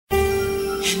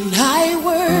and I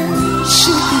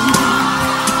worship you.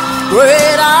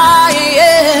 Great I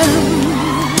am,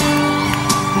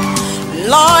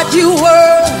 Lord, you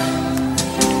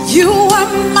are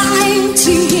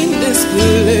mighty in this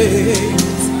place.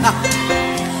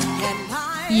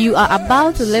 You are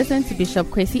about to listen to Bishop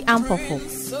Kwesi Ampofo,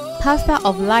 pastor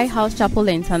of Lighthouse Chapel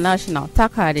International,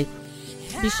 Takoradi.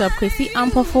 Bishop Kwesi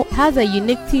Ampofo has a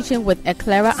unique teaching with a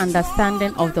clearer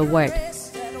understanding of the word.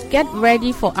 Get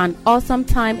ready for an awesome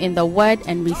time in the word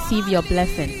and receive your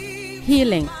blessing,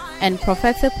 healing, and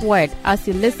prophetic word as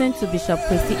you listen to Bishop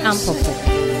Kwesi Ampofo.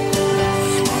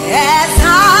 As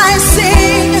I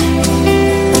sing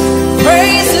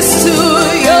praises to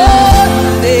your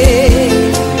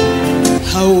name,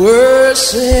 I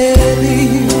worship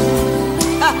you.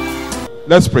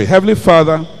 Let's pray. Heavenly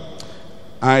Father,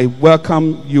 I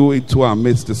welcome you into our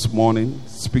midst this morning.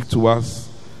 Speak to us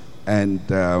and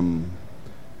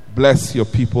bless your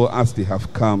people as they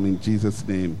have come in Jesus'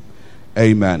 name.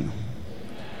 Amen.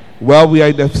 Well, we are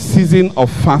in the season of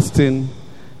fasting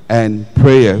and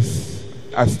prayers.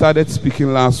 I started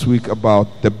speaking last week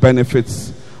about the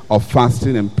benefits of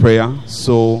fasting and prayer.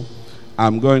 So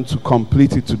I'm going to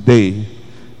complete it today.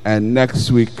 And next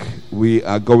week we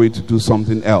are going to do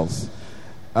something else.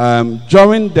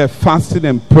 During the fasting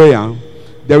and prayer,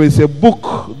 there is a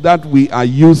book that we are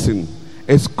using.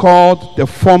 It's called The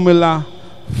Formula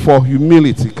for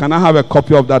Humility. Can I have a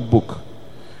copy of that book?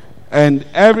 And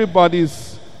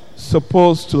everybody's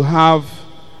supposed to have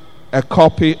a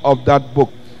copy of that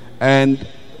book. And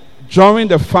during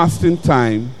the fasting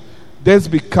time, this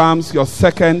becomes your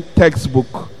second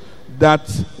textbook that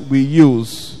we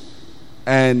use.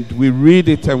 And we read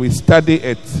it and we study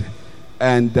it.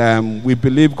 And we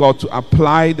believe God to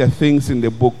apply the things in the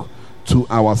book to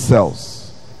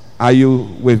ourselves. Are you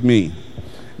with me?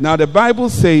 Now the Bible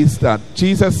says that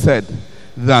Jesus said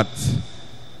that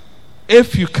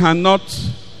if you cannot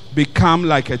become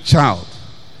like a child,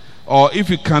 or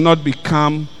if you cannot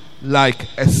become like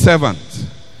a servant,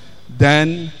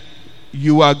 then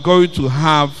you are going to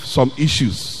have some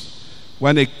issues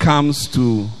when it comes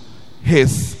to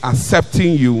his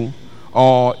accepting you,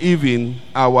 or even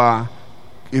our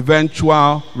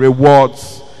eventual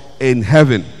rewards in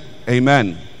heaven.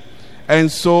 Amen.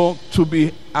 And so to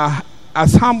be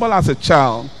as humble as a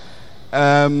child,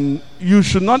 you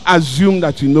should not assume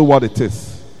that you know what it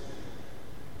is.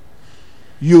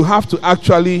 You have to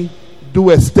actually do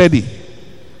a study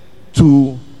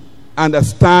to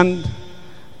understand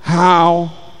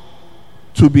how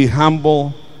to be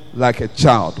humble like a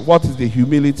child. What is the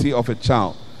humility of a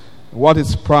child? What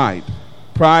is pride?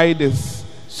 Pride is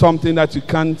something that you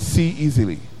can't see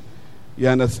easily. You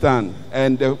understand?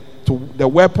 And the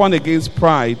weapon against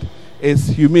pride is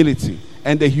humility.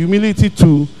 And the humility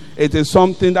too, it is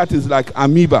something that is like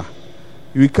amoeba.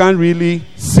 You can't really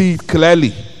see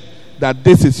clearly that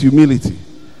this is humility.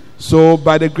 So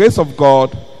by the grace of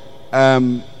God,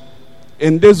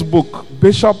 in this book,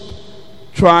 Bishop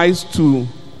tries to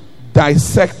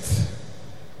dissect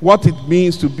what it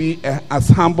means to be as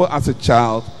humble as a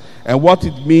child, and what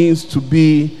it means to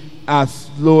be as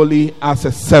lowly as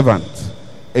a servant.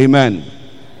 Amen.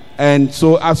 And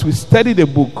so as we study the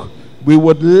book, we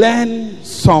would learn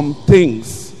some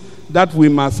things that we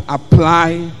must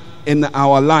apply in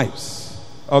our lives.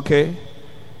 Okay?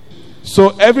 So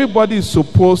everybody is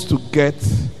supposed to get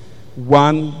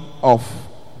one of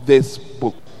this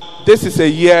book. This is a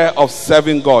year of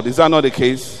serving God. Is that not the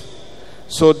case?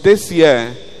 So this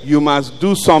year, you must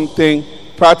do something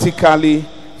practically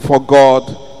for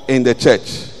God in the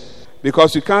church.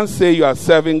 Because you can't say you are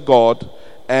serving God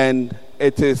and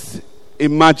it is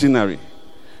imaginary.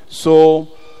 So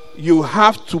you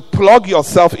have to plug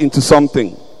yourself into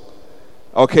something.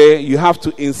 Okay? You have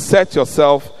to insert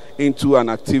yourself into an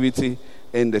activity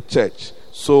in the church.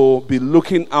 So be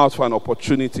looking out for an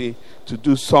opportunity to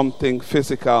do something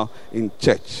physical in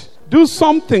church. Do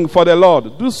something for the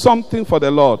Lord. Do something for the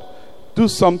Lord. Do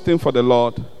something for the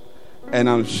Lord. And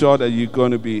I'm sure that you're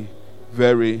going to be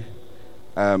very,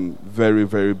 very,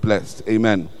 very blessed.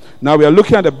 Amen. Now we are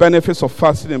looking at the benefits of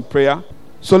fasting and prayer.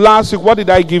 So last week, what did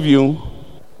I give you?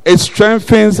 It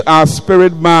strengthens our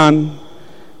spirit man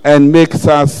and makes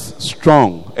us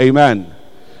strong. Amen.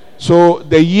 So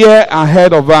the year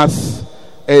ahead of us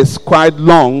is quite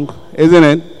long, isn't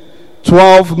it?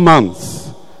 12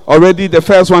 months. Already the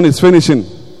first one is finishing.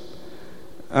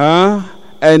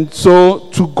 And so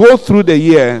to go through the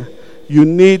year, you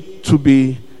need to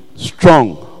be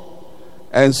strong.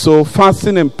 And so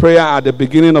fasting and prayer at the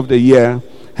beginning of the year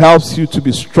helps you to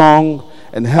be strong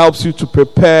and helps you to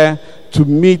prepare to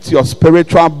meet your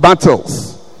spiritual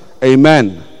battles.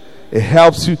 Amen. It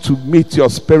helps you to meet your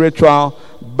spiritual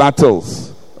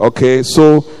battles. Okay,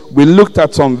 so we looked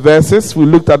at some verses. We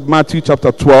looked at Matthew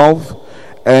chapter 12,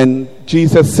 and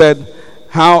Jesus said,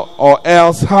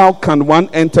 how can one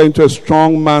enter into a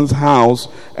strong man's house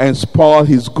and spoil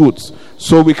his goods?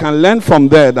 So we can learn from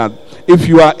there that if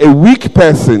you are a weak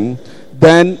person,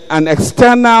 then an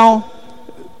external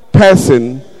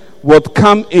person would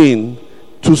come in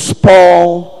to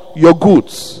spoil your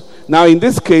goods. Now in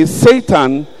this case,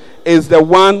 Satan is the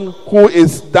one who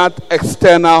is that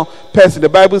external person. The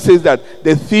Bible says that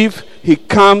the thief, he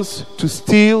comes to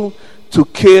steal, to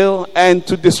kill, and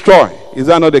to destroy. Is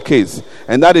that not the case?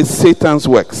 And that is Satan's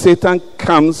work. Satan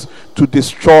comes to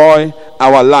destroy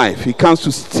our life. He comes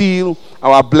to steal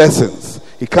our blessings.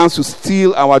 He comes to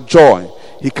steal our joy.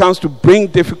 He comes to bring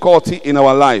difficulty in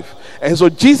our life. And so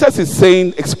Jesus is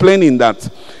explaining that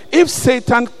if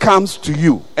Satan comes to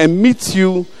you and meets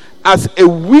you as a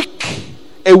weak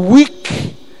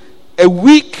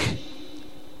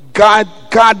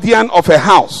guardian of a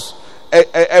house,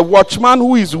 a watchman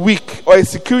who is weak, or a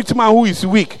security man who is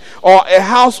weak, or a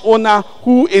house owner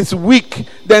who is weak,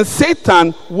 then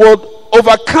Satan would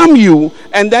overcome you,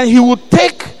 and then he will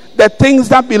take the things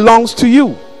that belongs to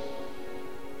you.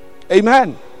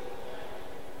 Amen.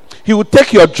 He will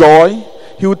take your joy,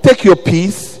 he will take your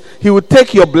peace, he will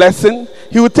take your blessing,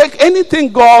 he will take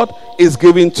anything God is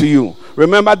giving to you.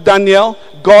 Remember Daniel,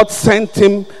 God sent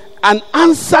him an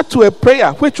answer to a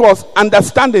prayer, which was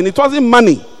understanding. It wasn't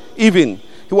money even.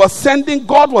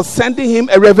 God was sending him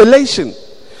a revelation.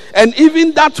 And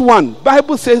even that one,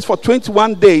 Bible says for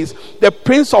 21 days, the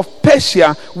prince of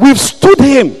Persia withstood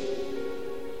him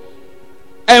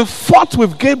and fought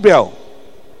with Gabriel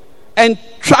and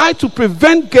tried to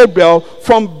prevent Gabriel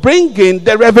from bringing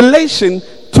the revelation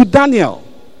to Daniel.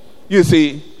 You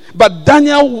see, but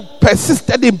Daniel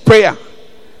persisted in prayer.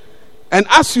 And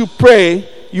as you pray,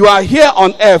 you are here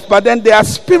on earth, but then there are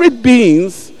spirit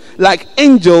beings like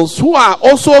angels who are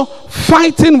also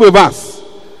fighting with us.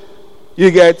 You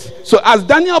get? So as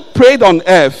Daniel prayed on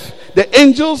earth, the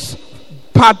angels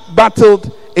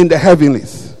battled in the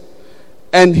heavenlies.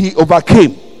 And he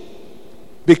overcame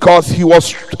because he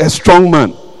was a strong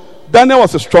man. Daniel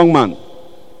was a strong man.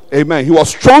 Amen. He was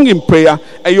strong in prayer.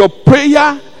 And your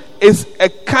prayer is a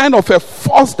kind of a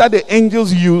force that the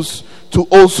angels use to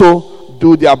also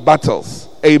do their battles.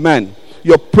 Amen.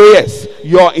 Your prayers,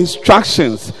 your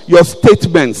instructions, your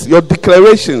statements, your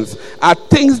declarations are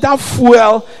things that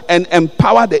fuel and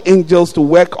empower the angels to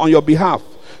work on your behalf.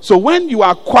 So when you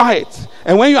are quiet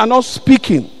and when you are not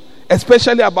speaking,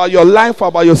 especially about your life or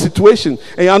about your situation,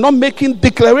 and you are not making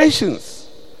declarations,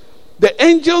 the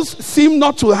angels seem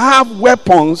not to have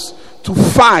weapons to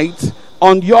fight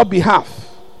on your behalf.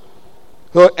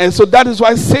 And so that is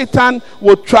why Satan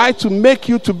will try to make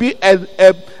you to be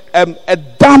a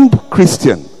dumb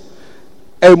Christian,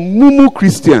 a mumu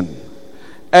Christian,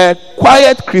 a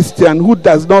quiet Christian who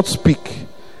does not speak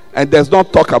and does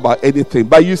not talk about anything.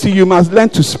 But you see, you must learn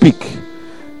to speak.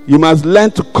 You must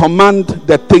learn to command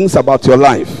the things about your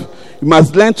life. You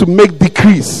must learn to make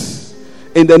decrees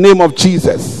in the name of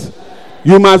Jesus.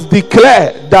 You must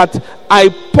declare that I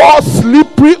pour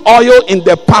slippery oil in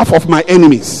the path of my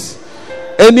enemies.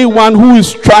 Anyone who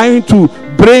is trying to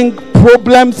bring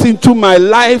problems into my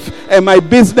life and my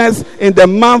business in the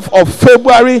month of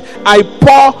February, I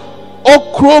pour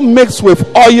okra mixed with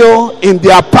oil in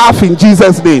their path in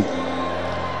Jesus' name.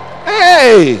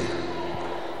 Hey!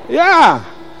 Yeah.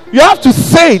 You have to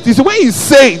say it. You see, when you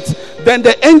say it, then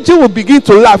the angel will begin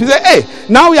to laugh. He said, hey,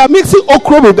 now we are mixing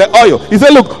okra with the oil. He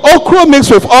said, look, okra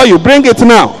mixed with oil. Bring it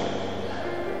now.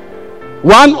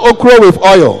 One okra with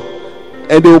oil.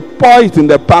 And they will pour it in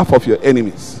the path of your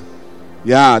enemies.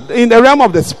 Yeah. In the realm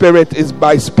of the spirit is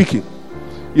by speaking.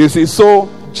 You see, so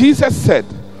Jesus said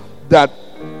that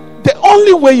the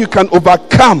only way you can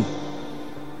overcome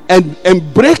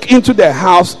and break into the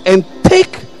house and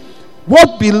take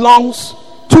what belongs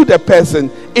to the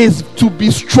person is to be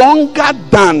stronger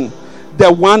than the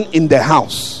one in the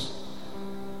house.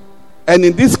 And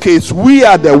in this case, we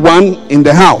are the one in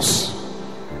the house.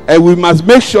 And we must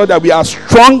make sure that we are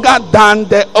stronger than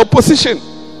the opposition.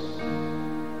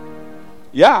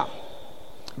 Yeah.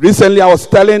 Recently I was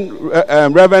telling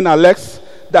Reverend Alex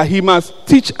that he must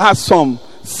teach us some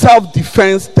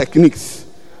self-defense techniques.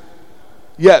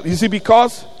 Yeah, you see,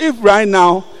 because if right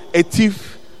now a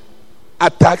thief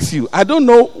attacks you, I don't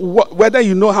know whether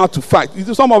you know how to fight.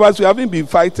 Some of us, we haven't been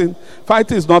fighting.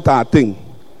 Fighting is not our thing.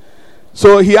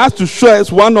 So he has to show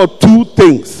us one or two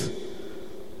things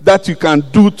that you can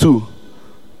do to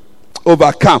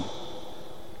overcome.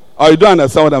 Or you don't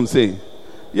understand what I'm saying?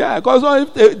 Yeah, because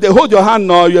if they hold your hand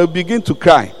now, you'll begin to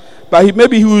cry. But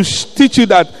maybe he will teach you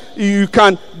that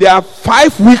there are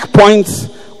 5 weak points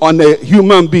on a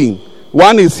human being.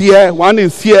 One is here, one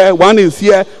is here, one is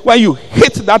here. When you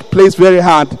hit that place very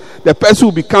hard, the person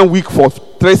will become weak for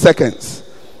 3 seconds.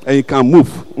 And you can move.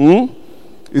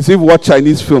 You see, watch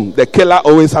Chinese film. The killer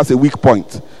always has a weak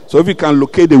point. So if you can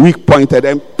locate the weak point and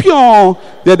then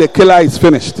then the killer is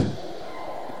finished.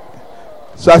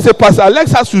 So I say, Pastor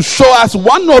Alex has to show us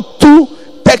 1 or 2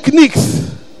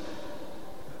 techniques.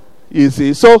 You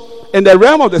see, so in the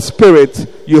realm of the spirit,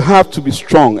 you have to be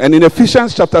strong. And in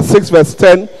Ephesians chapter 6 verse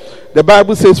 10, the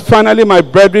Bible says, finally, my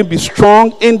brethren, be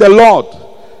strong in the Lord.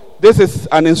 This is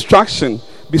an instruction.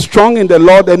 Be strong in the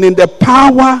Lord and in the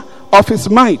power of his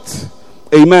might.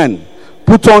 Amen.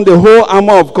 Put on the whole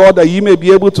armor of God that ye may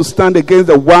be able to stand against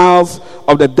the wiles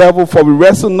of the devil. For we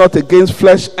wrestle not against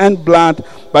flesh and blood,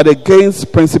 but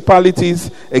against principalities,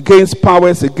 against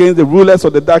powers, against the rulers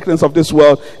of the darkness of this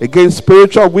world, against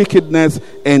spiritual wickedness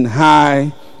in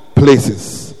high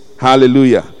places.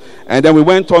 Hallelujah. And then we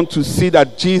went on to see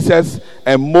that Jesus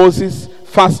and Moses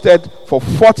fasted for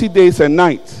 40 days and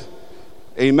nights.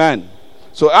 Amen.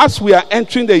 So as we are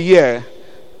entering the year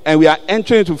and we are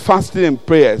entering into fasting and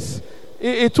prayers,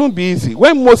 it won't be easy.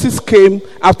 When Moses came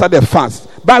after the fast,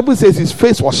 Bible says his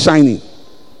face was shining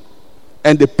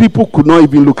and the people could not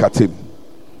even look at him.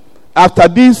 After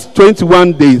these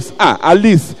 21 days, at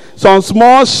least some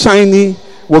small shiny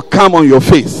will come on your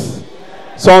face.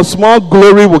 Some small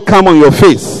glory will come on your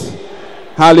face.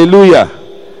 Hallelujah.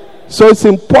 So it's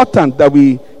important that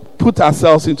we put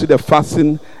ourselves into the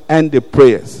fasting and the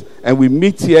prayers. And we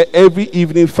meet here every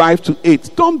evening 5 to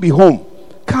 8. Don't be home.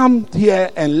 Come here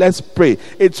and let's pray.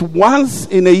 It's once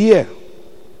in a year.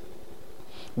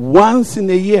 Once in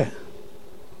a year.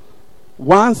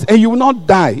 Once, and you will not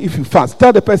die if you fast.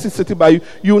 Tell the person sitting by you,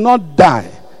 you will not die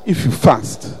if you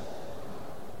fast.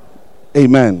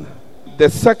 Amen. The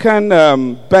second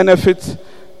benefit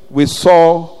we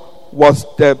saw was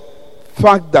the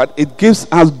fact that it gives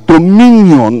us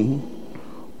dominion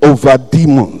over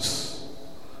demons.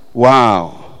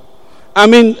 Wow. I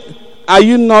mean, are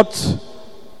you not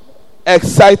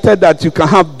excited that you can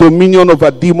have dominion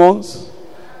over demons?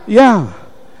 Yeah.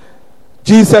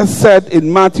 Jesus said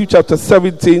in Matthew chapter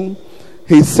 17,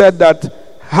 he said that,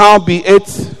 howbeit,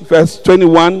 verse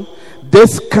 21,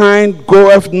 this kind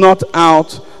goeth not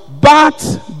out,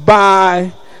 but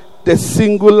by the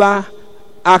singular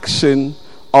action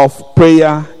of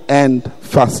prayer and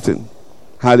fasting.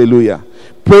 Hallelujah.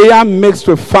 Prayer mixed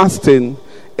with fasting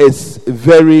is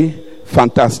very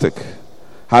fantastic.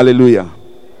 Hallelujah.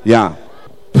 Yeah.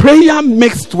 Prayer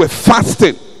mixed with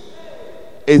fasting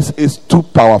is too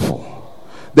powerful.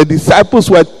 The disciples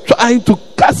were trying to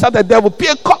cast out the devil.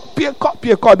 Pierre,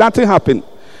 nothing happened.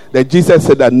 Then Jesus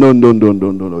said that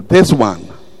no. This one.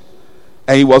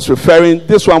 And he was referring,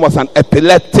 this one was an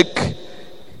epileptic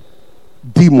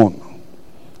demon.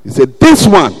 He said, this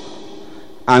one,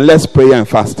 and less prayer and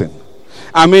fasting.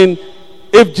 I mean,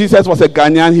 if Jesus was a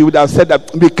Ghanaian, he would have said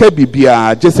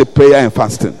that just a prayer and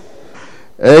fasting.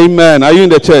 Amen. Are you in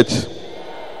the church?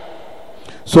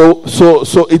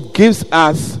 So it gives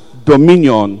us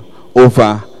dominion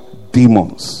over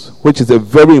demons, which is a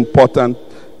very important,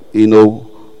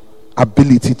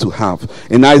 ability to have.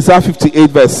 In Isaiah 58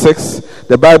 verse 6,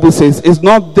 the Bible says, is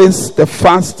not this the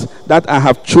fast that I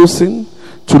have chosen,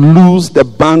 to loose the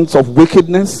bands of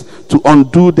wickedness, to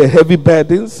undo the heavy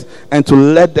burdens, and to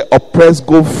let the oppressed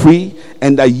go free,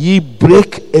 and that ye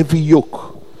break every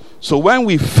yoke? So when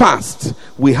we fast,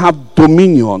 we have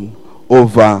dominion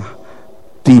over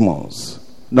demons.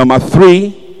 Number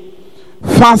 3,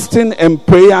 fasting and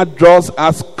prayer draws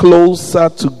us closer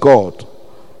to God.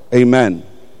 Amen.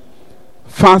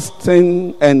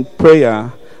 Fasting and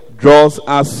prayer draws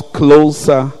us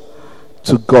closer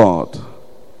to God.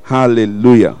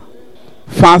 Hallelujah.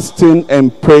 Fasting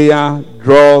and prayer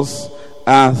draws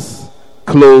us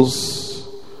close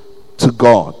to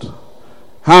God.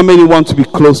 How many want to be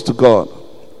close to God?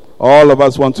 All of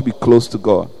us want to be close to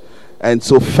God. And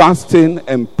so fasting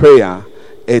and prayer,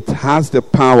 it has the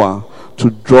power to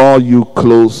draw you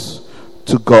close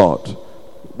to God.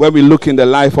 When we look in the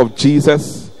life of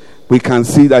Jesus, we can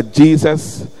see that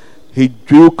Jesus, he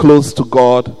drew close to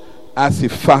God as he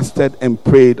fasted and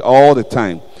prayed all the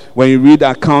time. When you read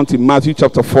the account in Matthew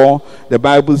chapter 4, the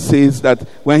Bible says that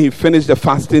when he finished the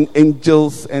fasting,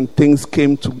 angels and things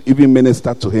came to even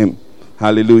minister to him.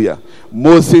 Hallelujah.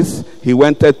 Moses, he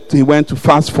went to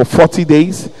fast for 40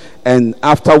 days, and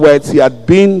afterwards he had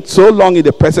been so long in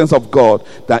the presence of God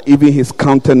that even his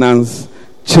countenance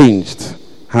changed.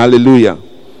 Hallelujah.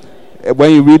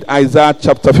 When you read Isaiah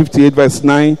chapter 58 verse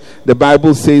 9, the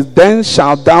Bible says, then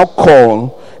shalt thou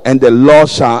call and the Lord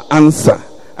shall answer.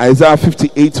 Isaiah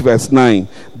 58 verse 9.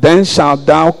 Then shalt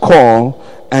thou call,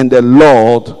 and the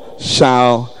Lord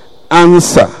shall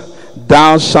answer.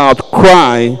 Thou shalt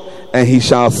cry, and he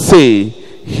shall say,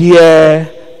 here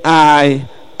I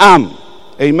am.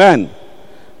 Amen.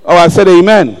 Oh, I said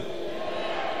amen.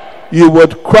 You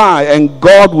would cry, and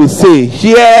God will say,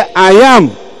 here I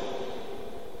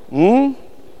am.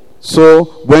 So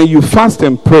when you fast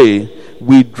and pray,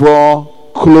 we draw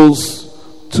close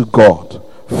to God.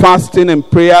 Fasting and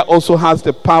prayer also has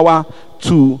the power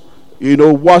to,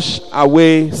 wash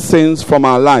away sins from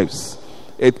our lives.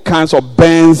 It kind of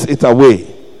burns it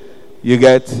away. You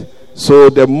get? So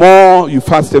the more you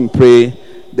fast and pray,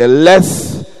 the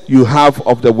less you have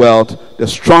of the world, the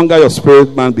stronger your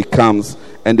spirit man becomes,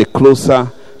 and the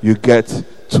closer you get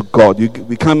to God. You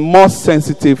become more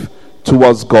sensitive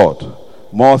towards God.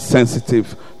 More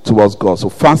sensitive towards God. So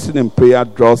fasting and prayer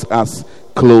draws us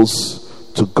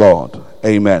close to God.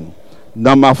 Amen.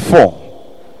 Number 4.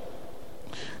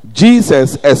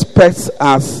 Jesus expects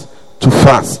us to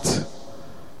fast.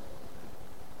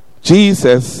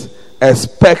 Jesus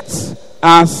expects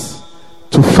us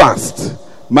to fast.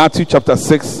 Matthew chapter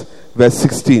 6 verse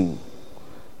 16.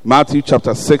 Matthew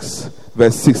chapter 6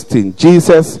 verse 16.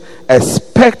 Jesus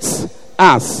expects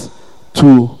us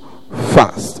to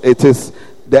fast. It is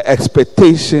the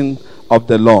expectation of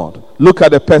the Lord. Look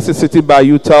at the person sitting by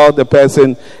you. Tell the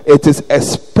person, it is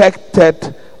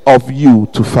expected of you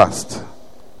to fast.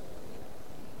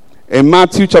 In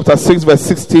Matthew chapter 6 verse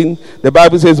 16, the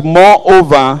Bible says,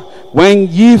 moreover, when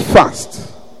ye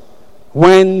fast,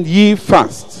 not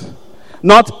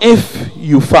if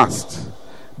you fast,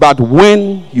 but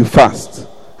when you fast.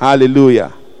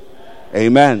 Hallelujah.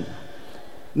 Amen.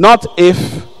 Not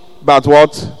if, but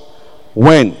what?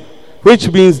 When. Which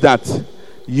means that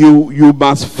you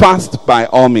must fast by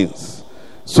all means.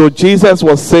 So Jesus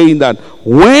was saying that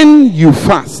when you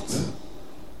fast,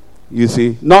 you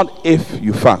see, not if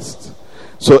you fast.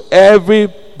 So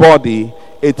everybody,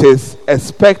 it is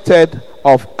expected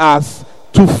of us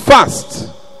to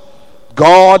fast.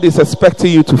 God is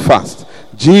expecting you to fast.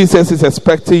 Jesus is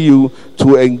expecting you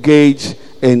to engage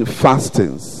in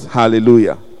fastings.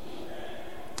 Hallelujah.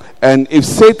 And if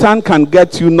Satan can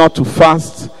get you not to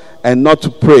fast and not to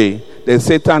pray, then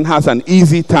Satan has an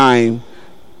easy time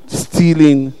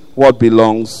stealing what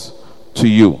belongs to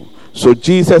you. So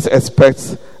Jesus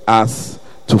expects us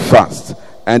to fast.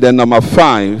 And then number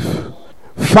 5,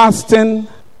 fasting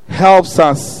helps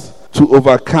us to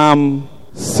overcome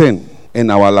sin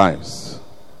in our lives.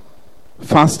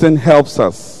 Fasting helps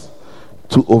us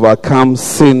to overcome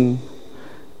sin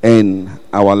in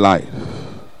our life.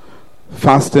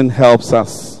 Fasting helps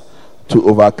us to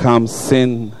overcome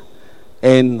sin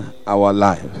in our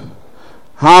life.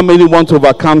 How many want to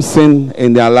overcome sin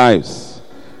in their lives?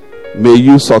 May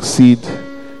you succeed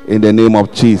in the name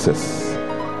of Jesus.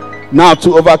 Now,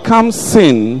 to overcome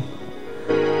sin,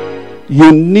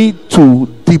 you need to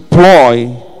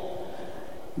deploy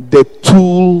the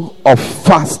tool of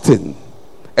fasting,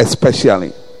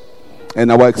 especially.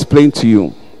 And I will explain to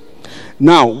you.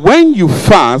 Now, when you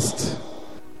fast,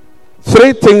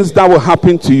 3 things that will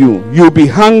happen to you. You'll be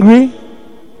hungry,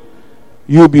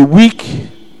 you'll be weak,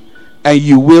 and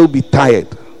you will be tired.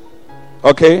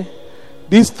 Okay?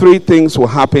 These 3 things will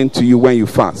happen to you when you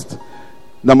fast.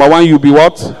 Number 1, you'll be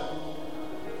what?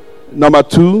 Number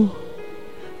 2,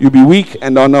 you'll be weak.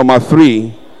 And on number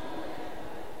 3,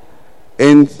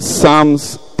 in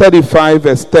Psalms 35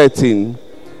 verse 13,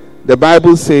 the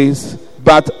Bible says,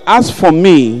 but as for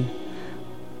me,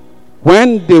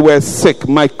 when they were sick,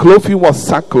 my clothing was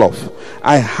sackcloth.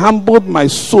 I humbled my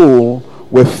soul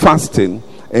with fasting,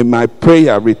 and my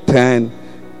prayer returned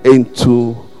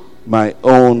into my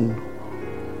own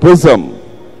bosom.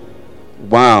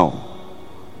 Wow.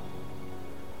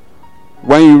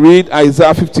 When you read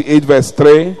Isaiah 58 verse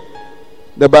 3,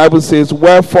 the Bible says,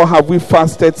 wherefore have we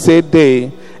fasted, say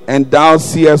they, and thou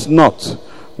seest not?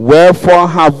 Wherefore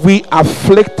have we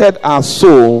afflicted our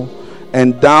soul,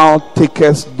 and thou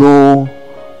takest no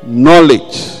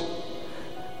knowledge?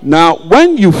 Now,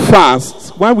 when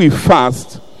we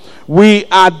fast, we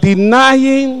are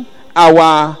denying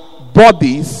our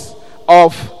bodies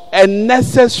of a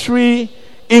necessary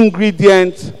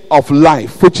ingredient of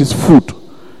life, which is food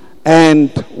and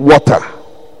water.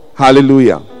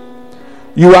 Hallelujah.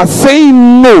 You are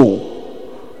saying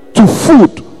no to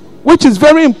food, which is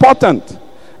very important.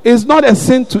 It's not a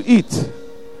sin to eat.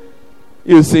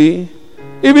 You see,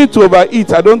 even to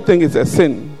overeat, I don't think it's a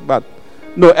sin. But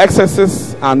no,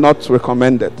 excesses are not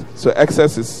recommended. So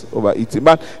excess is overeating.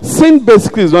 But sin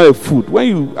basically is not a food. When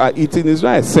you are eating, it's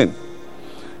not a sin.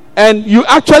 And you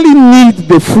actually need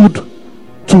the food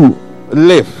to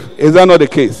live. Is that not the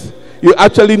case? You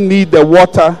actually need the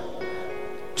water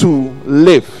to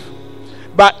live.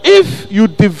 But if you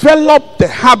develop the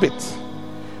habit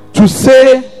to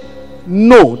say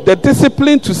no, the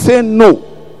discipline to say no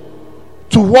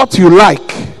to what you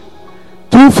like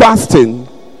through fasting,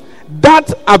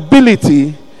 that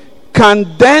ability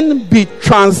can then be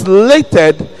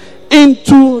translated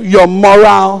into your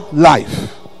moral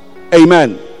life.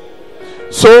 Amen.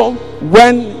 So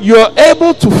when you're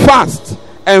able to fast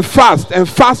and fast and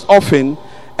fast often,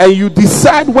 and you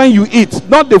decide when you eat,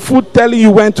 not the food telling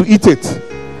you when to eat it,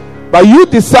 but you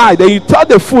decide and you tell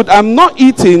the food, I'm not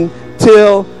eating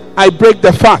till I break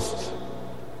the fast.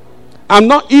 I'm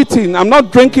not eating, I'm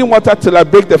not drinking water till I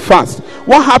break the fast.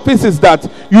 What happens is that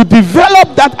you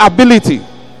develop that ability.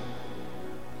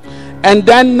 And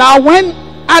then now when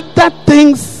other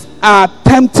things are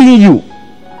tempting you,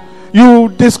 you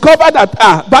discover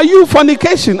that, but you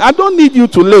fornication, I don't need you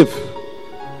to live.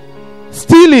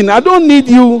 Stealing, I don't need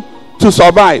you to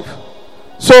survive.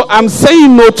 So I'm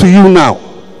saying no to you now.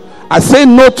 I say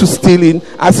no to stealing.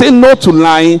 I say no to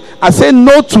lying. I say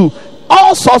no to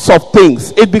all sorts of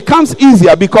things. It becomes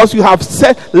easier because you have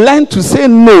learned to say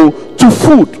no to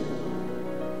food.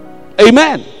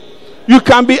 Amen. You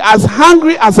can be as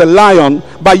hungry as a lion,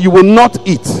 but you will not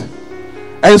eat.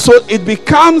 And so it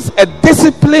becomes a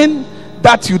discipline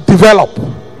that you develop.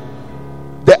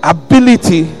 The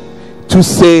ability to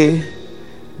say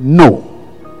no.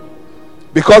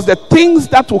 Because the things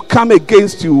that will come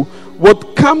against you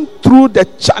would come through the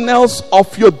channels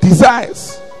of your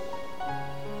desires.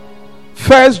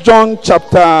 1 John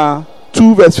chapter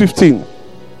 2 verse 15.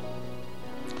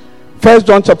 1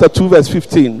 John chapter 2 verse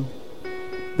 15.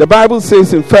 The Bible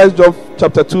says in 1 John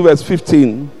chapter 2 verse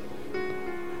 15,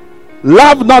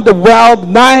 love not the world,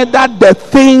 neither the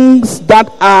things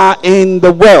that are in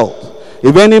the world.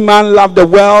 If any man love the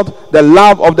world, the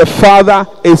love of the Father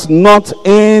is not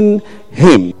in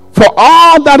him. For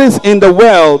all that is in the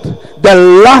world, the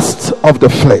lust of the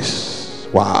flesh.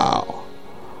 Wow.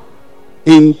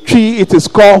 In Twi, it is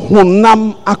called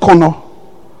Honam Akono.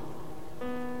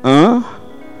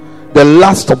 The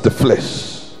lust of the flesh.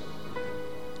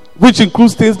 Which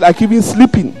includes things like even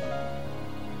sleeping.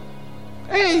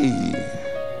 Hey.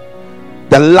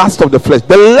 The lust of the flesh.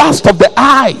 The lust of the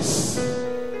eyes.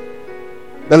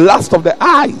 The lust of the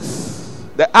eyes.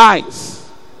 The eyes.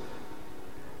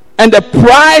 And the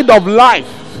pride of life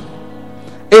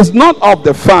is not of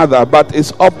the Father, but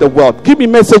is of the world. Give me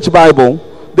Message Bible.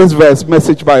 This verse,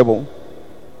 Message Bible.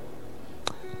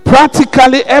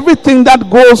 Practically everything that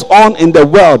goes on in the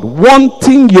world,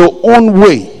 wanting your own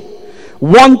way,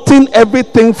 wanting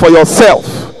everything for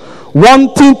yourself,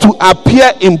 wanting to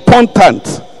appear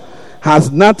important,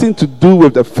 has nothing to do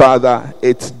with the Father.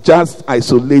 It just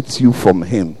isolates you from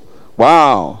him.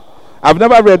 Wow. I've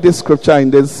never read this scripture in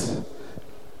this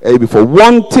before.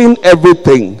 Wanting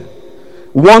everything,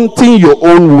 wanting your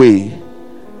own way,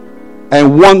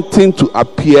 and wanting to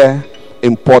appear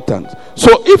important. So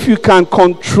if you can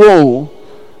control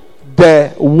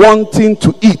the wanting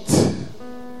to eat,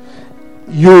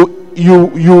 you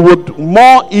would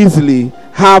more easily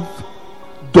have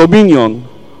dominion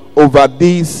over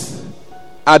these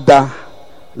other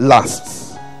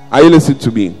lusts. Are you listening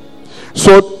to me?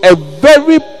 So a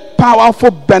very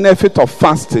powerful benefit of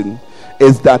fasting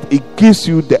is that it gives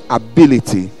you the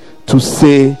ability to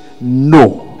say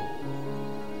no.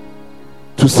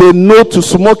 To say no to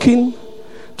smoking,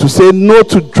 to say no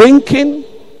to drinking.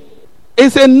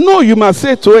 It's a no you must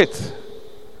say to it.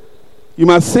 You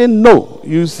must say no.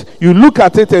 You look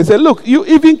at it and say, look, you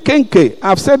even kenke.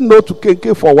 I've said no to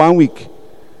kenke for 1 week.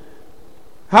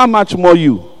 How much more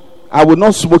you? I will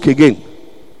not smoke again.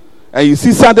 And you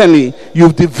see, suddenly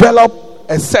you've developed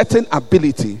a certain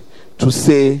ability to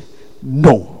say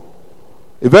no.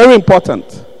 It's very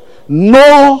important.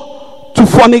 No to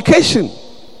fornication.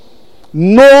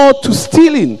 No to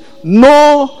stealing.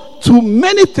 No to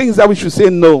many things that we should say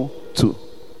no to.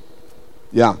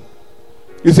 Yeah.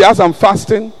 You see, as I'm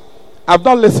fasting, I've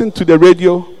not listened to the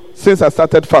radio since I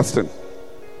started fasting.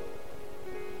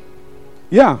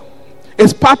 Yeah.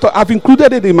 It's part of, I've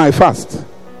included it in my fast.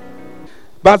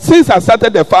 But since I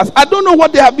started the fast, I don't know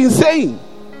what they have been saying.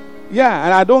 Yeah,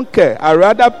 and I don't care. I'd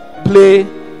rather play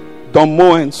Don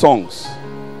Moen songs.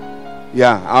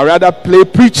 Yeah, I'd rather play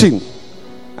preaching.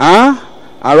 I'd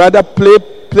rather play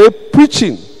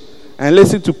preaching and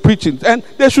listen to preaching. And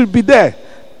they should be there.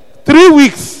 3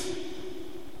 weeks.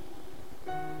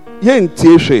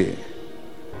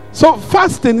 So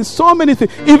fasting is so many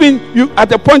things. Even you, at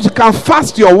the point you can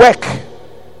fast your work.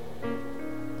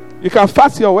 You can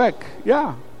fast your work.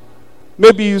 Yeah.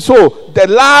 Maybe so the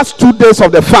last 2 days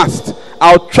of the fast,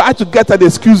 I'll try to get an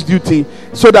excuse duty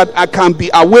so that I can be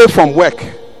away from work.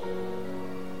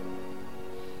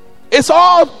 It's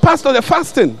all part of the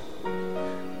fasting.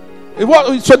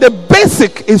 So the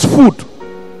basic is food.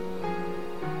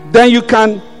 Then you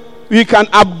can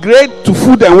upgrade to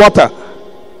food and water.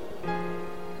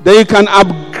 Then you can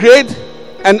upgrade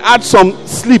and add some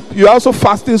sleep. You're also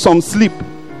fasting some sleep.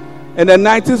 And the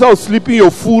night, instead of sleeping your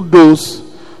full dose,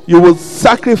 you will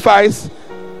sacrifice.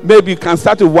 Maybe you can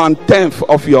start with 1/10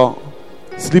 of your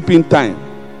sleeping time.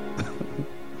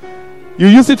 You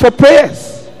use it for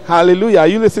prayers. Hallelujah.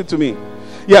 You listen to me.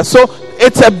 Yeah, so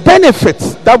it's a benefit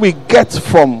that we get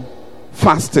from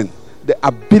fasting. The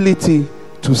ability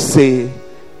to say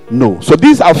no. So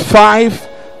these are 5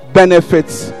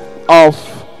 benefits of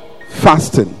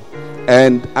fasting.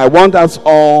 And I want us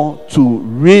all to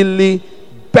really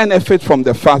benefit from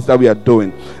the fast that we are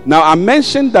doing. Now, I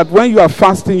mentioned that when you are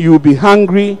fasting, you will be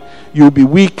hungry, you will be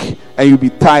weak, and you'll be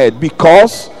tired.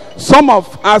 Because some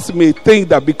of us may think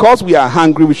that because we are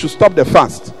hungry, we should stop the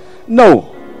fast.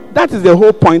 No, that is the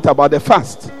whole point about the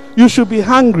fast. You should be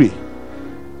hungry.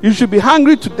 You should be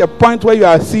hungry to the point where you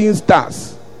are seeing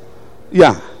stars.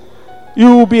 Yeah.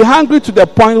 You will be hungry to the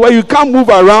point where you can't move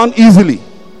around easily.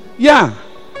 Yeah.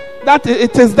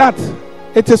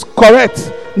 It is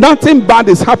correct. Nothing bad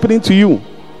is happening to you.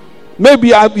 Maybe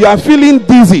you are feeling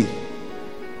dizzy.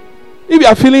 If you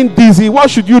are feeling dizzy, what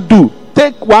should you do?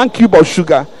 Take 1 cube of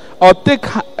sugar or take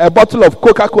a bottle of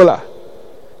Coca-Cola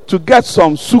to get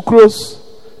some sucrose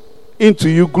into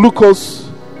you, glucose,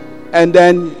 and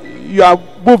then you are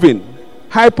moving.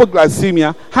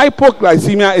 Hypoglycemia.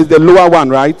 Hypoglycemia is the lower one,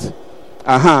 right?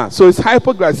 So it's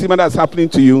hypoglycemia that's happening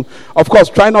to you. Of course,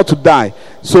 try not to die.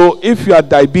 So if you are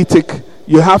diabetic,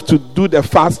 you have to do the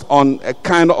fast on a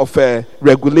kind of a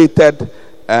regulated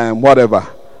whatever,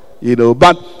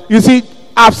 But you see,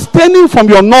 abstaining from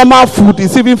your normal food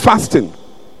is even fasting.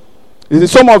 You see,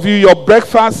 some of you, your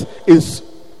breakfast is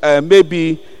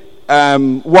maybe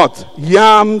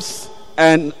yams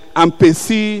and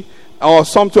ampesi or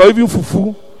something, or even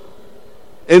fufu.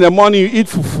 In the morning you eat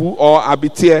fufu or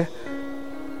abitie,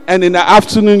 and in the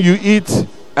afternoon you eat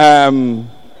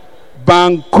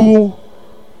banku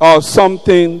or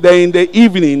something. Then in the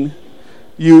evening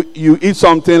you eat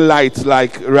something light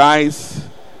like rice.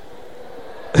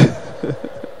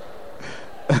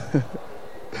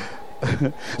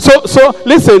 So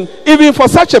listen, even for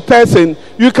such a person,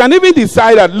 you can even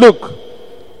decide that, look,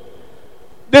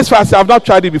 this fast, I've not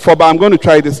tried it before, but I'm going to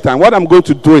try it this time. What I'm going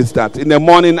to do is that in the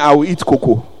morning I will eat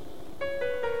cocoa.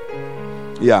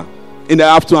 Yeah. In the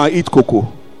afternoon I'll eat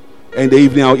cocoa. And in the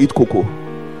evening I'll eat cocoa.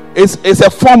 It's a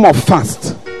form of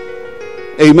fast.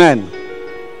 Amen.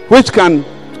 Which can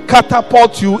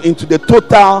catapult you into the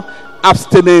total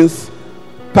abstinence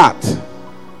part.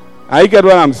 You get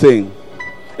what I'm saying?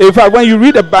 In fact, when you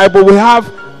read the Bible, we have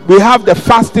the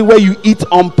fasting where you eat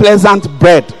unpleasant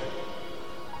bread.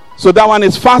 So that one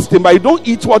is fasting, but you don't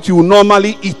eat what you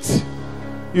normally eat.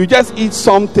 You just eat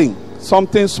something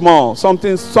small,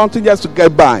 something just to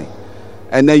get by,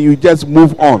 and then you just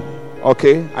move on.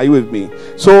 Okay, are you with me?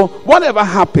 So whatever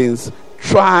happens,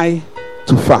 try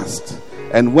to fast.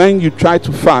 And when you try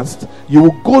to fast, you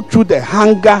will go through the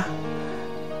hunger,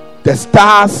 the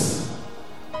stars,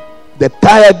 the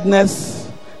tiredness,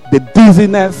 the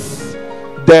dizziness,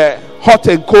 the hot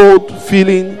and cold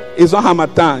feeling. It's not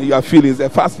Hamatan you are feeling, it's the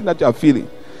fasting that you are feeling,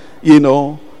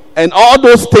 and all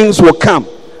those things will come.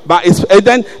 But and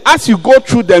then as you go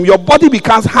through them, your body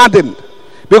becomes hardened,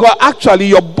 because actually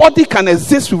your body can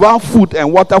exist without food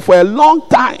and water for a long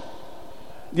time.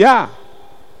 Yeah.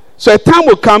 So a time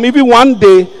will come, even one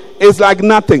day is like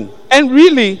nothing. And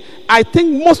really, I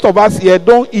think most of us here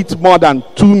don't eat more than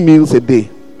 2 meals a day.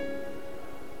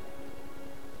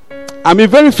 I mean,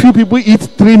 very few people eat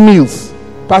 3 meals.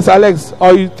 Pastor Alex,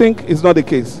 or you think it's not the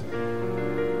case?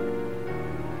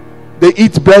 They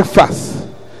eat breakfast,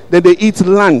 then they eat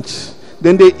lunch,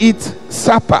 then they eat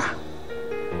supper.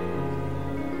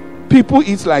 People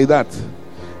eat like that.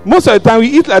 Most of the time we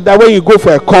eat like that when you go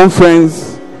for a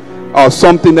conference or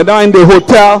something. And now in the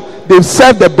hotel, they've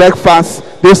served the breakfast,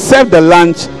 they've served the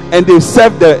lunch, and they've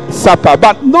served the supper.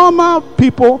 But normal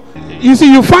people, you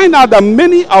see, you find out that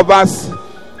many of us,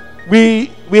 we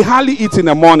hardly eat in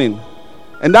the morning.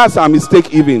 And that's our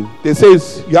mistake even. They say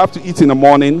you have to eat in the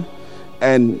morning,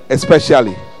 and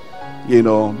especially,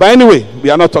 But anyway, we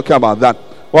are not talking about that.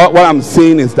 What I'm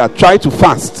saying is that try to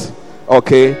fast,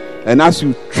 okay? And as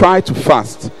you try to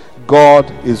fast,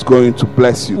 God is going to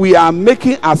bless you. We are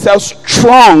making ourselves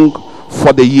strong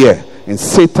for the year, and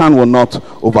Satan will not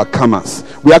overcome us.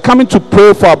 We are coming to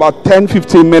pray for about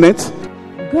 10-15 minutes.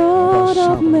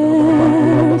 God of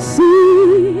mercy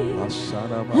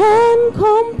and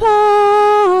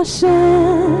compassion,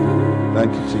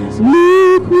 Thank you, Jesus.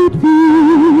 look with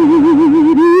pity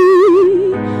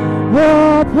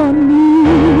upon me.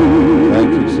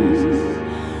 Thank you, Jesus.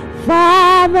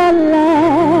 Father,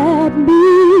 let me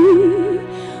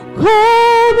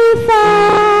call thee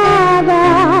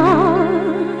Father,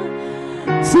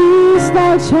 since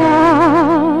thy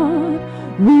child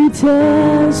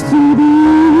returns to thee.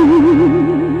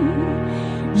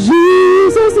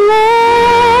 Jesus,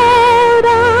 Lord, I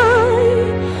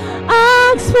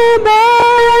ask for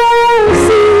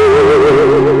mercy.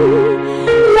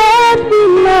 Let me,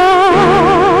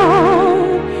 Lord,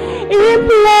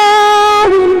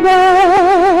 implore in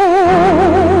vain.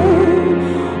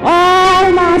 All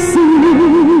my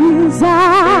sins I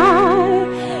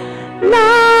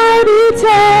now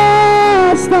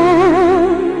detest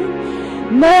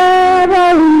and never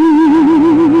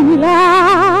will I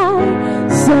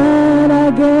sin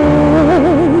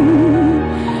again.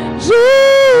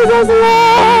 Jesus,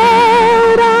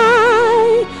 Lord,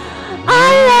 I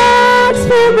ask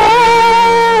for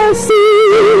mercy.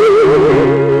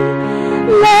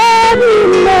 Let me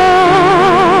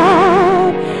not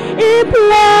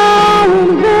implore in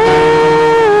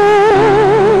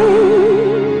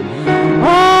vain.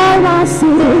 All my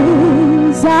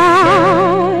sins I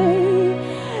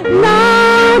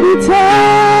now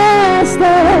detest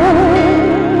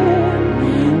and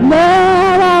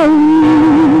never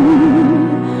will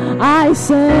I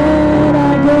sin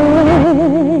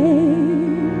again.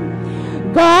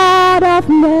 God of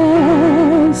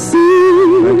mercy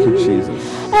Thank you, Jesus.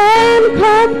 and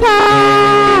compassion,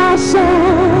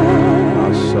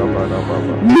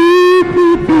 Ashabadababa. look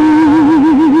with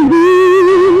pity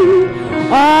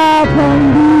upon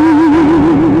me.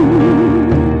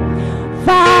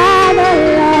 Father,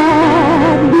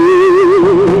 let me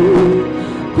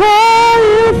call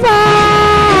you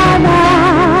Father,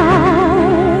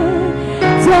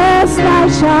 just thy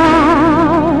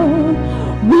child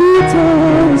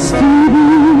returns to thee.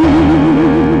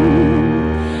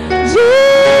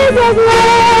 Jesus,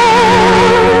 Lord,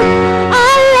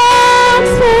 I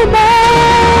ask for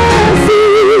mercy.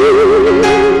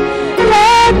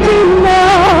 Let me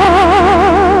know,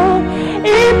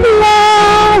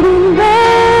 implore in vain.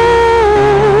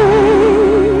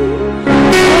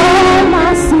 All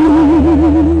my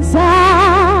sins I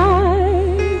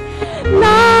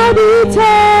now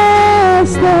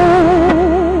detest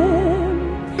them,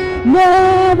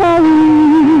 never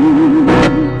will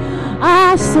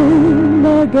I sin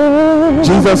again.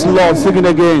 Jesus, Lord, sing it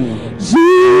again.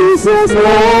 Jesus,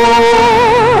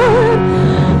 Lord,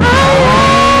 I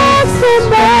ask for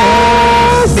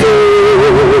mercy.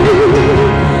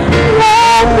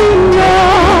 Let me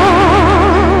know,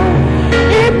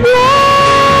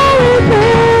 implore in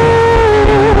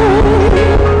vain.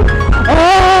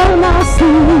 All my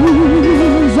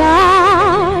sins I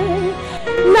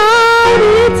now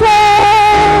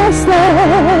detest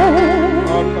them,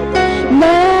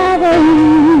 never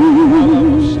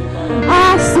will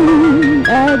I sin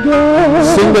again.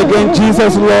 Sing again,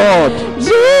 Jesus, Lord.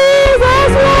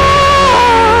 Jesus,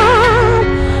 Lord,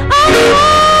 I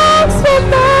ask for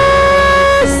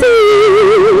mercy.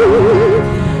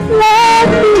 Let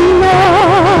me,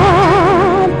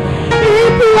 Lord,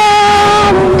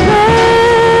 implore in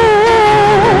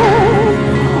vain.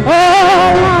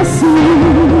 All my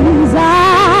sins I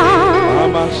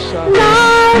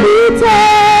now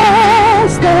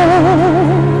detest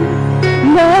them,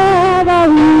 never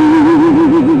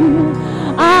will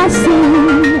I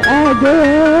sin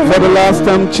again. For the last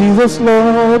time, Jesus,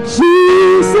 Lord.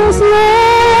 Jesus,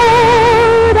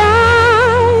 Lord, I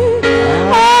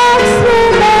ask for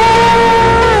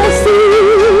mercy.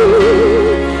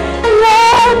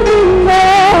 Let me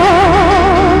know,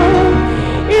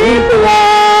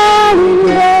 implore in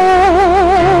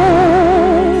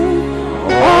vain.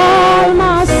 All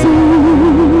my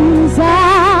sins I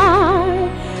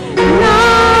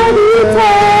now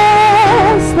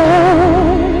detest them,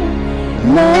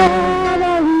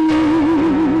 never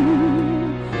will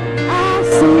I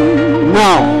sin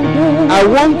Now, again. I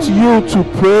want you to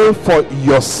pray for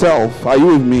yourself. Are you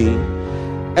with me?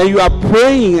 And you are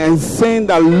praying and saying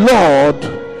that, Lord,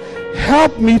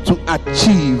 help me to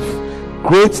achieve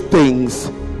great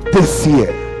things this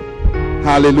year.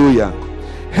 Hallelujah.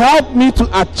 Help me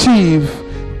to achieve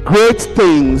great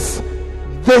things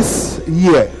this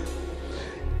year.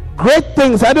 Great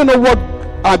things. I don't know what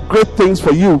are great things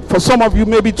for you. For some of you,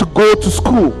 maybe to go to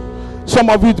school. Some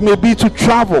of it may be to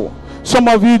travel. Some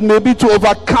of it may be to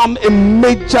overcome a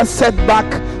major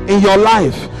setback in your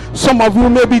life. Some of you,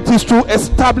 maybe it is to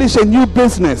establish a new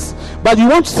business, but you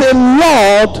want to say,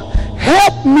 Lord,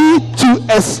 help me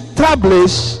to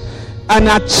establish and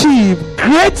achieve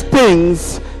great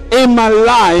things in my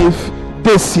life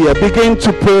this year. Begin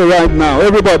to pray right now.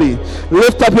 Everybody,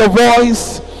 lift up your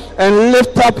voice and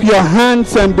lift up your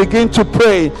hands and begin to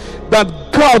pray that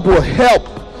God will help.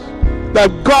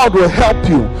 That God will help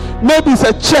you. Maybe it's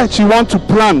a church you want to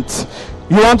plant.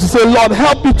 You want to say, Lord,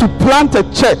 help me to plant a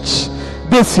church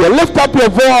this year. Lift up your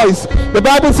voice. The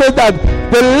Bible says that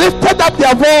they lifted up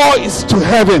their voice to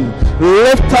heaven.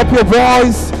 Lift up your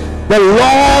voice. The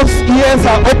Lord's ears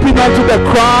are open unto the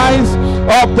cries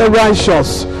of the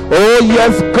righteous. Oh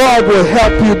yes, God will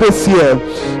help you this year.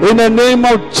 In the name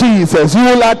of Jesus, you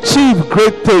will achieve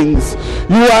great things.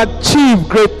 You will achieve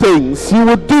great things. You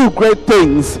will do great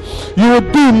things. You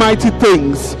will do mighty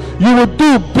things. You will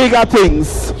do bigger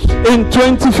things in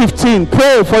 2015.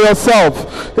 Pray for yourself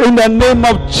in the name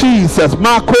of Jesus.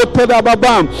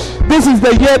 This is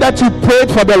the year that you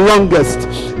prayed for the longest.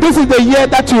 This is the year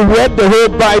that you read the whole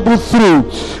Bible through.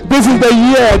 This is the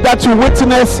year that you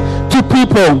witness to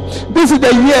people. This is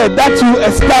the year that you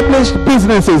established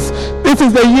businesses. This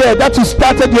is the year that you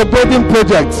started your building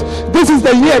projects. This is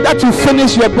the year that you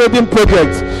finished your building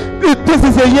projects. This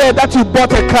is the year that you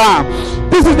bought a car.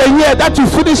 This is the year that you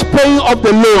finish paying off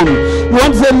the loan. You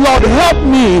want to say, Lord, help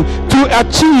me to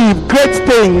achieve great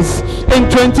things in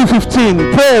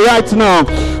 2015. Pray right now.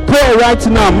 Pray right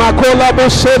now. Makola bo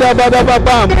sheda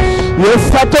badababam.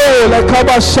 Yestato le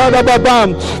kaba shada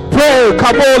babam. Pray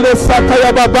kabole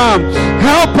sataya babam.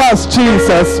 Help us,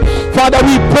 Jesus. Father,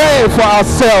 we pray for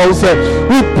ourselves.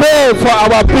 We pray for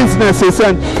our businesses,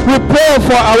 and we pray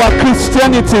for our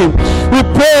Christianity. We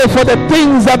pray for the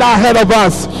things that are ahead of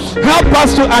us. Help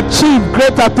us to achieve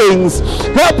greater things.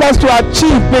 Help us to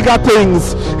achieve bigger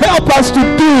things. Help us to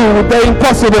do the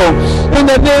impossible. In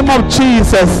the name of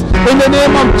Jesus. In the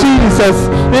name of Jesus.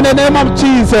 In the name of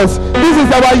Jesus. This is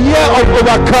our year of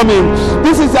overcoming.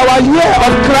 This is our year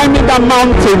of climbing the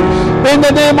mountain. In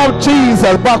the name of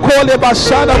Jesus. Bakole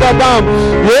bashada babam.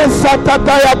 Yes,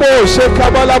 satatayabo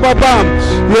shekabala babam.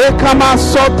 Yekama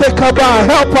sote kaba.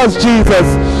 Help us, Jesus.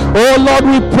 Oh Lord,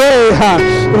 we pray.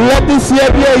 Let this year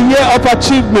be a year of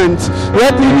achievement.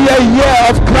 Let it be a year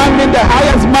of climbing the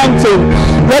highest mountain.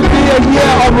 Let it be a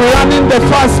year of running the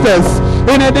fastest.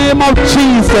 In the name of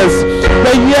Jesus.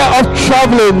 The year of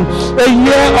traveling. A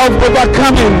year of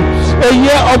overcoming. A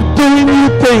year of doing new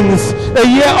things. A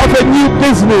year of a new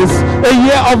business. A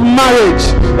year of marriage.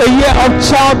 A year of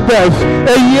childbirth.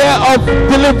 A year of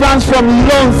deliverance from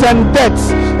loans and debts.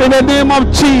 In the name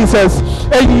of Jesus.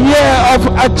 A year of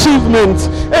achievement.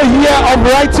 A year of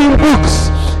writing books.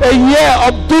 A year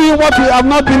of doing what we have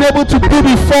not been able to do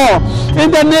before. In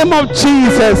the name of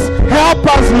Jesus, help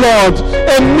us, Lord.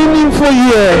 A meaningful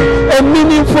year. A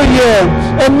meaningful year.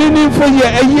 A meaningful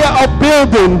year. A year of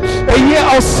building. A year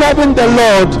of serving the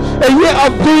Lord. A year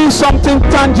of doing something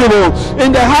tangible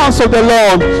in the house of the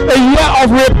Lord. A year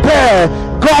of repair.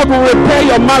 God will repair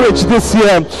your marriage this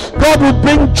year. God will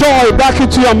bring joy back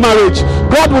into your marriage.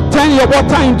 God will turn your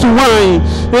water into wine.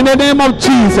 In the name of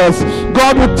Jesus,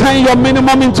 God will turn your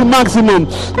minimum into maximum.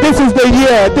 This is the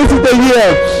year. This is the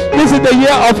year. This is the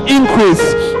year of increase.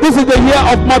 This is the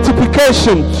year of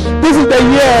multiplication. This is the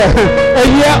year, a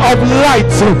year of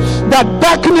light. That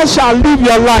darkness shall leave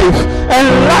your life and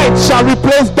light shall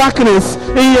replace darkness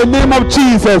in the name of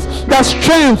Jesus. That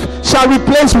strength shall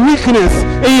replace weakness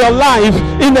in your life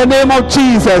in the name of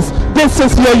Jesus. This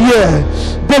is your year.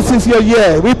 This is your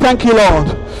year. We thank you,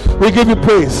 Lord. We give you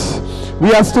praise.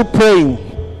 We are still praying.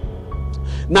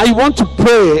 Now you want to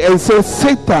pray and say,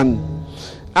 Satan,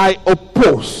 I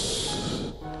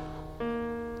oppose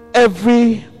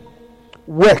every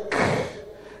work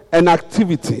and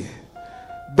activity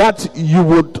that you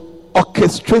would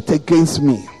orchestrate against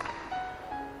me.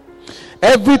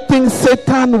 Everything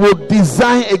Satan will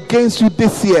design against you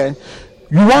this year,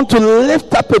 you want to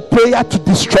lift up a prayer to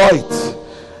destroy it.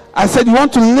 I said you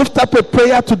want to lift up a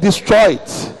prayer to destroy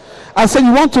it. I said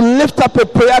you want to lift up a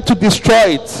prayer to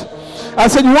destroy it. I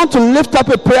said you want to lift up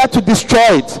a prayer to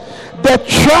destroy it. The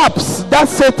traps that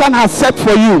Satan has set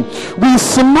for you, we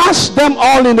smash them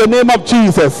all in the name of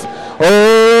Jesus.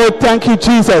 Oh, thank you,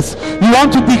 Jesus. You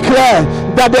want to declare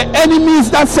that the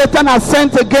enemies that Satan has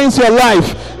sent against your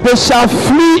life, they shall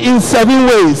flee in 7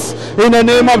 ways in the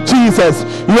name of Jesus.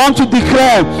 You want to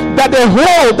declare that the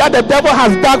hole that the devil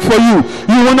has dug for you,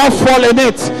 you will not fall in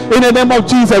it in the name of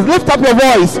Jesus. Lift up your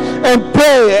voice and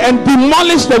pray and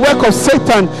demolish the work of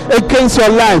Satan against your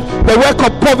life. The work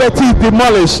of poverty is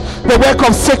demolished. The work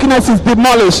of sickness is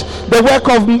demolished. The work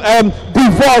of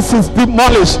divorce is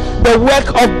demolished. The work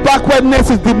of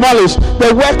backwardness is demolished. The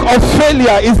work of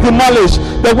failure is demolished.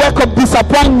 The work of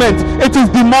disappointment, it is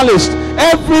demolished.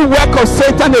 Every work of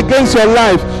Satan against your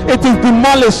life, it is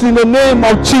demolished in the name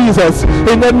of Jesus.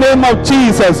 In the name of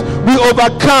Jesus, we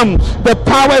overcome the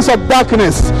powers of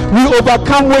darkness. We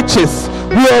overcome witches.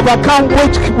 We overcome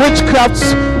witchcraft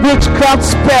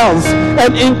spells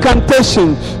and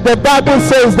incantation. The Bible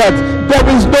says that there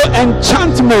is no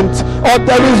enchantment or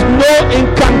there is no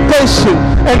incantation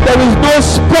and there is no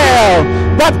spell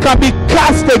that can be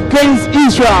cast against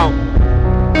Israel.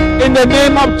 In the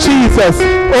name of Jesus.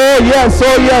 Oh yes,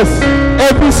 oh yes.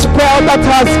 Every spell that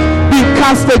has been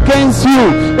cast against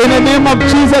you, in the name of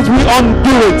Jesus, we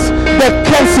undo it. The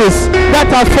curses that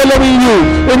are following you,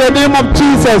 in the name of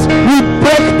Jesus, we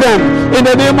break them. In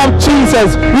the name of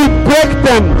Jesus, we break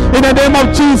them. In the name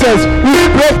of Jesus, we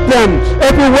break them.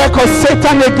 Every work of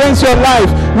Satan against your life,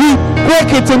 we break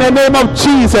it in the name of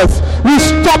Jesus. We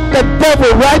stop the devil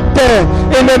right there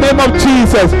in the name of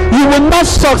Jesus. You will not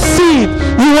succeed.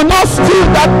 You will not steal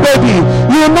that baby.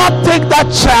 You will not take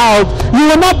that child. You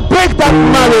will not break that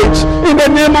marriage in the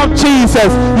name of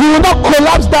Jesus. You will not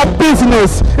collapse that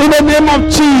business in the name of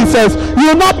Jesus.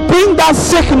 You will not bring that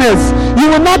sickness. You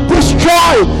will not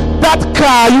destroy that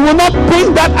car. You will not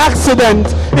bring that accident.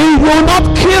 You will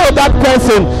not kill that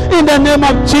person in the name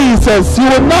of Jesus. You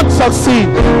will not succeed.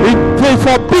 We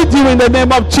forbid you in the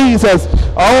name of Jesus.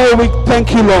 Oh, we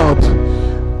thank you, Lord.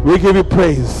 We give you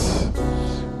praise.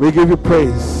 We give you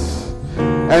praise.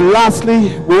 And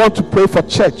lastly, we want to pray for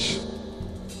church.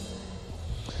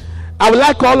 I would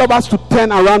like all of us to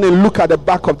turn around and look at the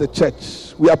back of the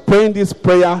church. We are praying this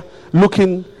prayer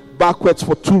looking backwards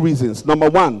for two reasons. Number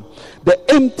one, the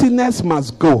emptiness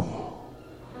must go.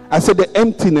 I said the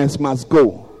emptiness must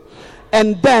go.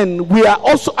 And then we are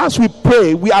also, as we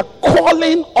pray, we are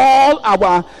calling all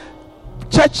our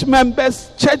church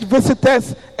members, church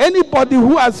visitors, anybody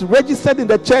who has registered in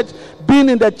the church, been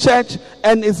in the church,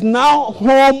 and is now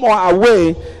home or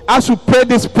away. As we pray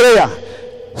this prayer,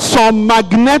 some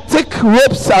magnetic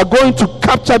ropes are going to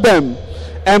capture them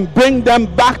and bring them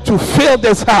back to fill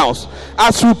this house.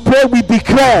 As we pray, we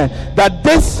declare that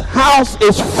this house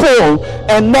is full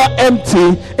and not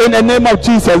empty in the name of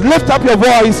Jesus. Lift up your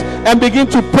voice and begin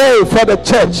to pray for the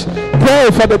church. Pray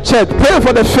for the church. Pray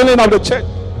for the filling of the church.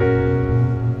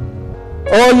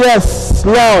 Oh yes,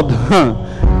 Lord.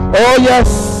 Oh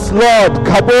yes, Lord.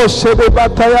 Kabo shebe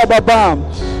bataya baba.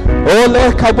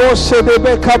 Ole kabo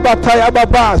shebe kabataya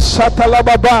baba. Shatala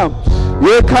baba.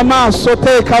 Ye kama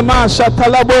sote kama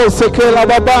shatalabo sekela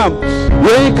baba.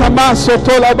 Ye kama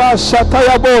sotola ba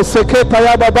shatayabo seketa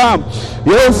ya baba.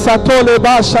 Ye satole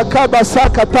ba shakaba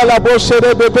sakatalabo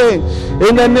sherebebe.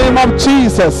 In the name of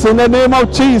Jesus. In the name of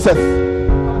Jesus.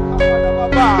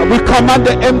 We command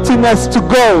the emptiness to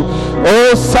go.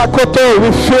 Oh, Sakoto,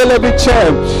 we fill every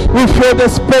chair. We fill the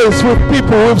space with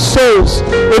people, with souls.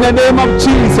 In the name of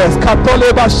Jesus.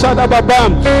 Katole Bashada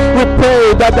Babam. We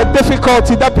pray that the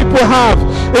difficulty that people have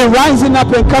in rising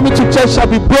up and coming to church shall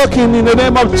be broken in the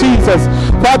name of Jesus.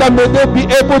 Father, may they be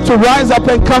able to rise up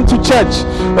and come to church.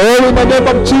 Oh, in the name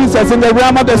of Jesus, in the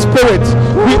realm of the Spirit,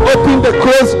 we open the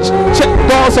closed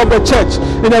doors of the church.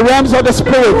 In the realms of the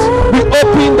Spirit, we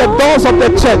open the doors of the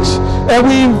church and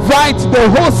we invite the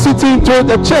whole city into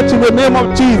the church in the name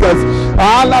of Jesus.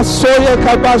 Ala soye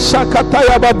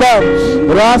kabashakataya baba,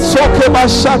 rasoke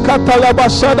bashakatala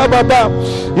bashada baba,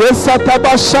 yesata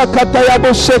bashakataya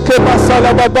bosheke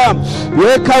basala baba,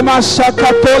 yekama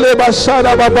shakatole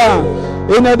bashada baba.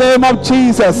 In the name of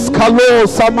Jesus, kalo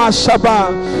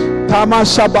samashaba,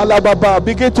 tamashabala baba.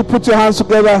 Begin to put your hands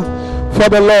together for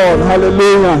the Lord.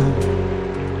 Hallelujah.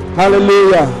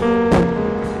 Hallelujah.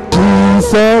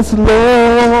 Jesus,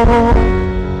 Lord,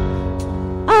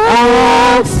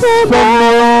 ask for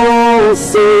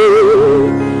mercy.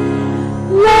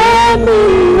 Let me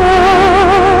know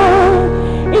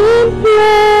in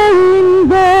plain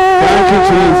bed. Thank you,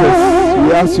 Jesus. We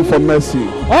ask you for mercy.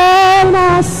 All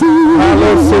my sins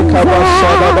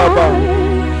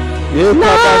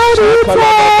now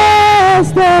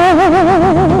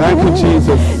thank you,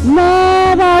 Jesus.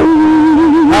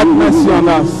 Have mercy on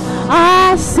us.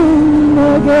 I sin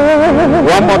again.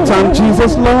 One more time,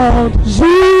 Jesus, Lord.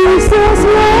 Jesus,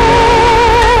 Lord,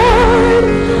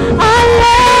 I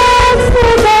ask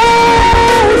for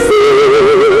mercy.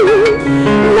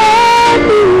 Let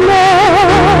me know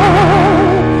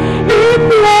in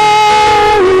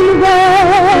plain bed.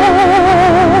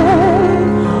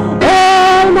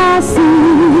 All my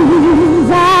sins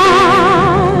I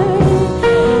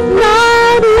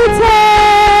now detested.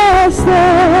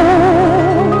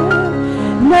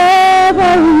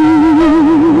 Never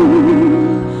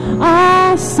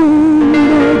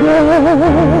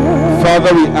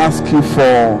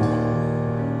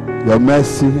your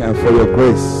mercy and for your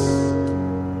grace.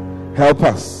 Help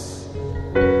us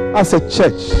as a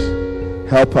church.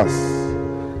 Help us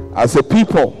as a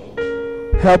people.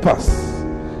 Help us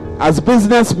as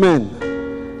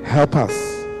businessmen. Help us.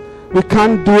 We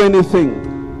can't do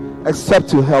anything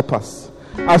except you help us.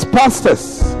 As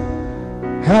pastors,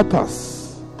 help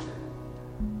us.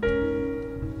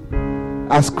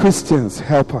 As Christians,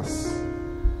 help us.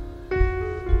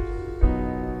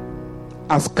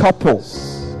 As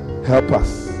couples, help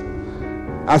us.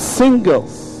 As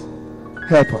singles,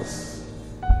 help us.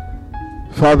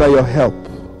 Father, your help,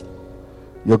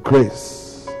 your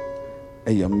grace,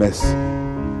 and your mercy.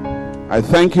 I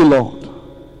thank you, Lord,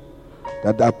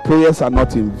 that our prayers are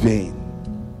not in vain.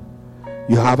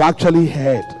 You have actually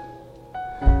heard,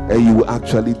 and you will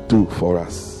actually do for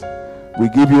us. We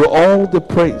give you all the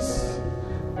praise,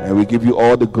 and we give you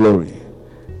all the glory.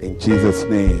 In Jesus'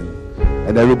 name.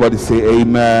 And everybody say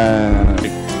amen.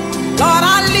 Lord,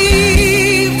 I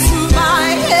lift my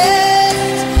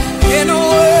head in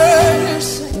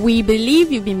worship. We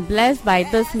believe you've been blessed by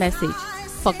this message.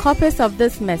 For copies of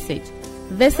this message,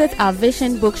 visit our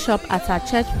Vision Bookshop at our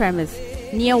church premise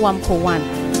near Wampo 1.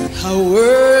 I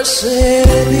worship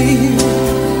you.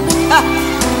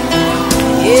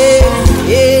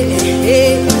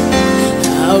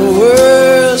 I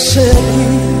worship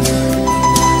you.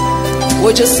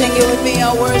 Would you sing it with me?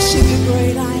 I worship you,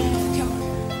 great I am.